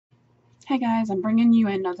Hey guys, I'm bringing you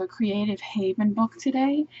another Creative Haven book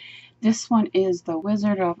today. This one is The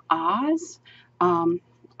Wizard of Oz. Um,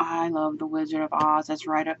 I love The Wizard of Oz. That's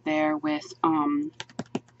right up there with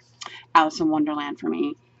Alice in Wonderland for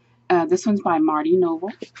me. This one's by Marty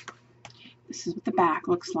Noble. This is what the back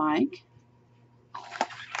looks like.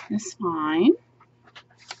 This fine.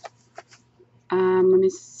 Let me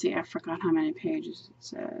see. I forgot how many pages it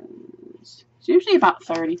says. It's usually about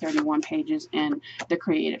 30, 31 pages in the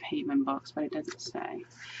Creative Haven books, but it doesn't say.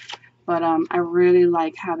 But I really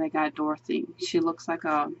like how they got Dorothy. She looks like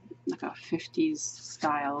a 50s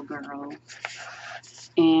style girl.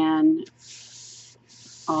 And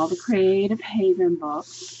all the Creative Haven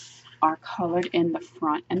books are colored in the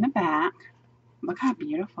front and the back. Look how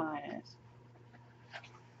beautiful it is.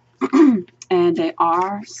 And they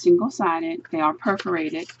are single-sided. They are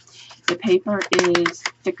perforated. The paper is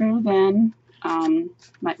thicker than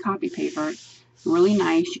like copy paper. Really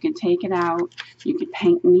nice. You can take it out. You could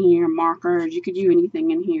paint in here, markers. You could do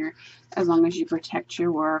anything in here as long as you protect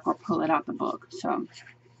your work or pull it out the book. So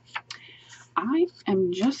I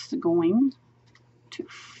am just going to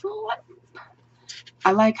flip.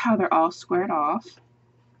 I like how they're all squared off.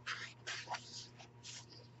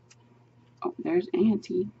 Oh, there's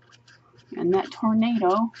Auntie. And that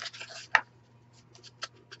tornado.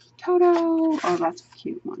 Toto. Oh, that's a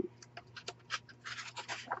cute one.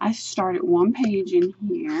 I started one page in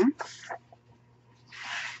here.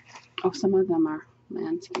 Oh, some of them are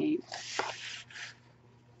landscape.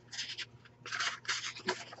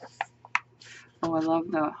 Oh, I love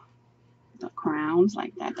the crowns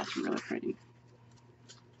like that. That's really pretty.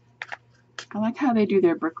 I like how they do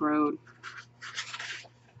their brick road.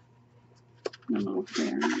 The little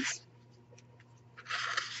fairies.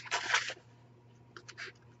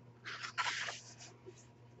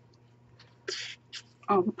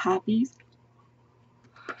 Oh, the poppies.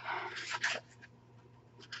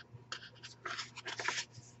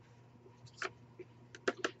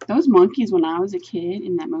 Those monkeys when I was a kid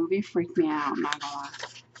in that movie freaked me out, I'm not gonna lie.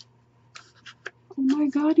 Oh my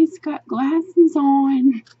god, he's got glasses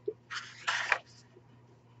on.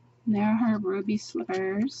 And there are her ruby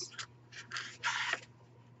slippers.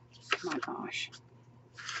 Oh my gosh.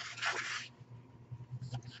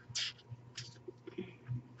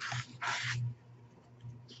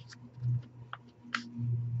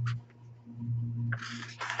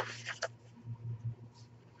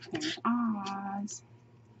 There's Oz.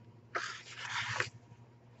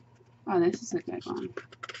 Oh, this is a good one.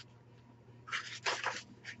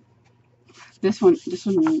 This one,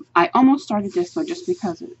 I almost started this one just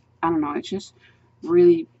because, I don't know, it's just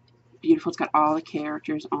really beautiful. It's got all the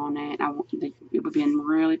characters on it. It would be in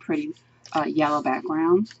really pretty yellow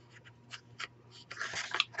background.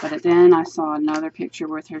 But then I saw another picture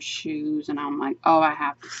with her shoes, and I'm like, oh, I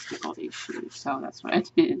have to stick all these shoes. So that's what I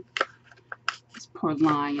did. This poor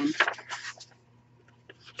lion.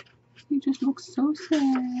 He just looks so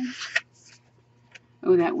sad.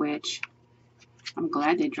 Oh, that witch. I'm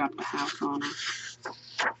glad they dropped the house on her.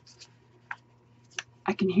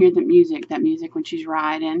 I can hear the music, that music when she's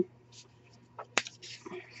riding.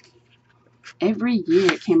 Every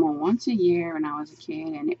year, it came on once a year when I was a kid,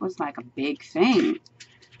 and it was like a big thing.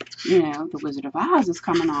 You know, The Wizard of Oz is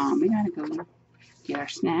coming on. We gotta go get our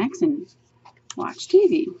snacks and watch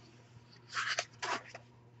TV.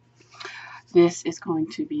 This is going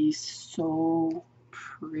to be so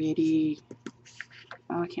pretty.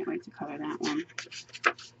 Oh, I can't wait to color that one.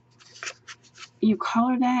 You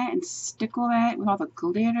color that and stickle that with all the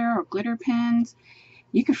glitter or glitter pens.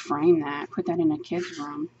 You could frame that, put that in a kid's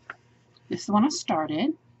room. This is the one I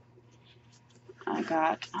started. I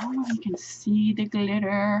got, I don't know if you can see the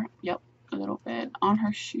glitter. Yep, a little bit on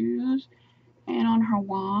her shoes and on her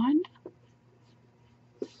wand.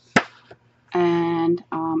 And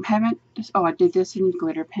I did this in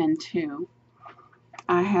glitter pen too.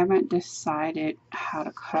 I haven't decided how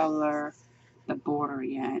to color the border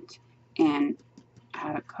yet and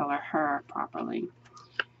how to color her properly.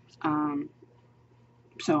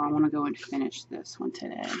 So I want to go and finish this one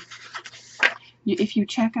today. If you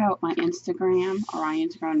check out my Instagram, or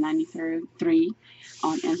Instagram 93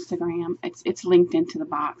 on Instagram, it's linked into the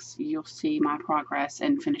box. You'll see my progress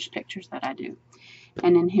and finished pictures that I do.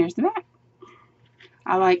 And then here's the back.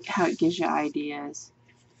 I like how it gives you ideas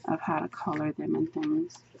of how to color them and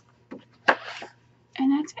things.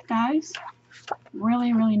 And that's it, guys.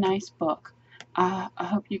 Really, really nice book. I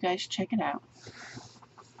hope you guys check it out.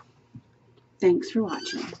 Thanks for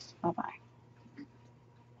watching. Bye-bye.